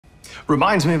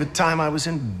Reminds me of a time I was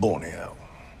in Borneo.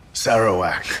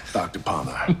 Sarawak, Dr.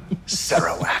 Palmer.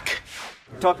 Sarawak.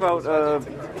 Talk about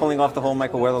pulling off the whole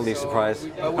Michael Weatherly surprise.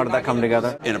 How did that come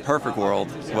together? In a perfect world,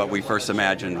 what we first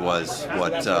imagined was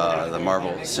what the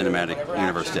Marvel Cinematic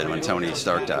Universe did when Tony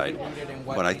Stark died.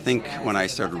 But I think when I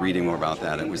started reading more about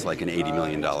that, it was like an $80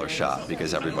 million shot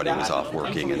because everybody was off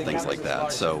working and things like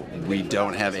that. So we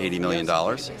don't have $80 million,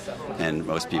 and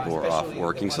most people were off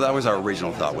working. So that was our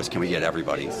original thought, was can we get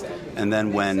everybody? And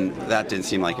then when that didn't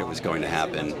seem like it was going to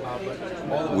happen,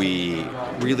 we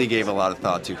really gave a lot of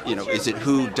thought to, is it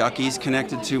who Ducky's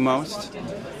connected to most?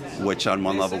 Which on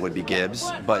one level would be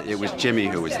Gibbs, but it was Jimmy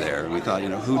who was there. And we thought,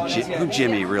 who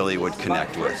Jimmy really would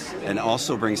connect with, and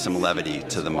also bring some levity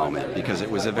to the moment, because it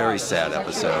was a very sad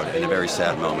episode and a very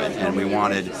sad moment, and we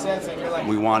wanted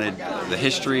the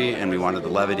history and we wanted the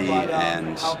levity,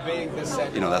 and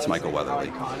that's Michael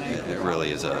Weatherly. It really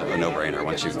is a no-brainer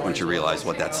once you realize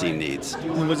what that scene needs.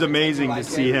 It was amazing to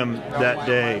see him that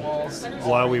day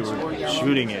while we were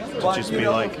shooting it, to just be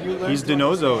like, he's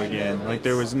DiNozzo again. Like,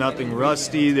 there was nothing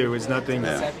rusty. There was nothing.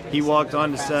 Yeah. He walked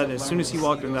on the set, and as soon as he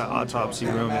walked in that autopsy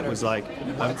room, it was like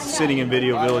I'm sitting in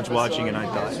Video Village watching, and I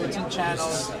thought,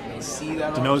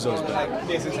 DiNozzo's back.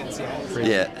 Crazy.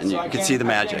 Yeah, and you can see the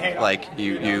magic. Like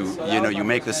you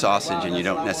make the sausage, and you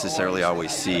don't necessarily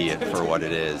always see it for what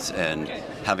it is. And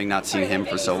having not seen him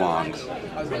for so long,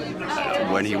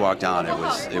 when he walked on, it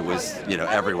was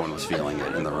everyone was feeling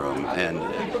it in the room,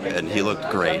 and he looked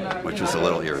great, which was a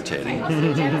little irritating.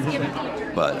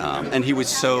 But and he was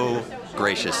so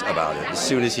gracious about it. As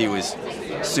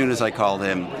soon as I called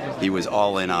him, he was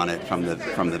all in on it from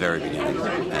the very beginning,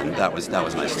 and that was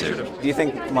nice too. Do you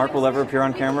think Mark will ever appear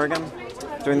on camera again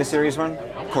during the series run?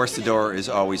 Of course, the door is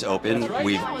always open.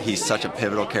 He's such a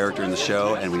pivotal character in the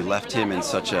show, and we left him in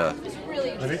such a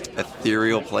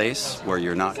ethereal place where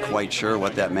you're not quite sure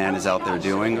what that man is out there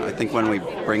doing. I think when we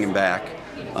bring him back,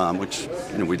 which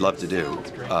we'd love to do,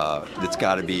 it's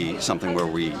got to be something where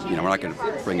we're not going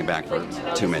to bring him back for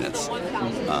 2 minutes.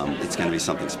 It's going to be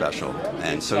something special,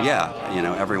 and so yeah,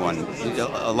 everyone,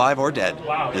 alive or dead,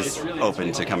 is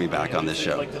open to coming back on this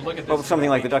show. But with something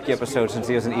like the Ducky episode, since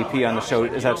he has an EP on the show,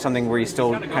 is that something where you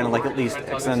still kind of at least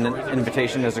extend an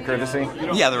invitation as a courtesy?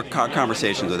 Yeah, there were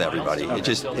conversations with everybody. It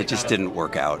just didn't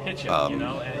work out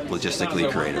logistically,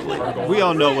 creatively. We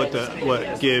all know what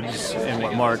Gibbs and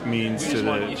what Mark means to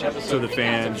the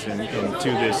fans and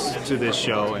to this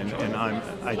show, and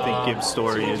I think Gibbs'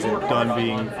 story isn't done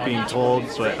being told,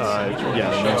 but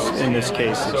yeah, in this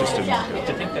case, it just didn't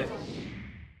work out.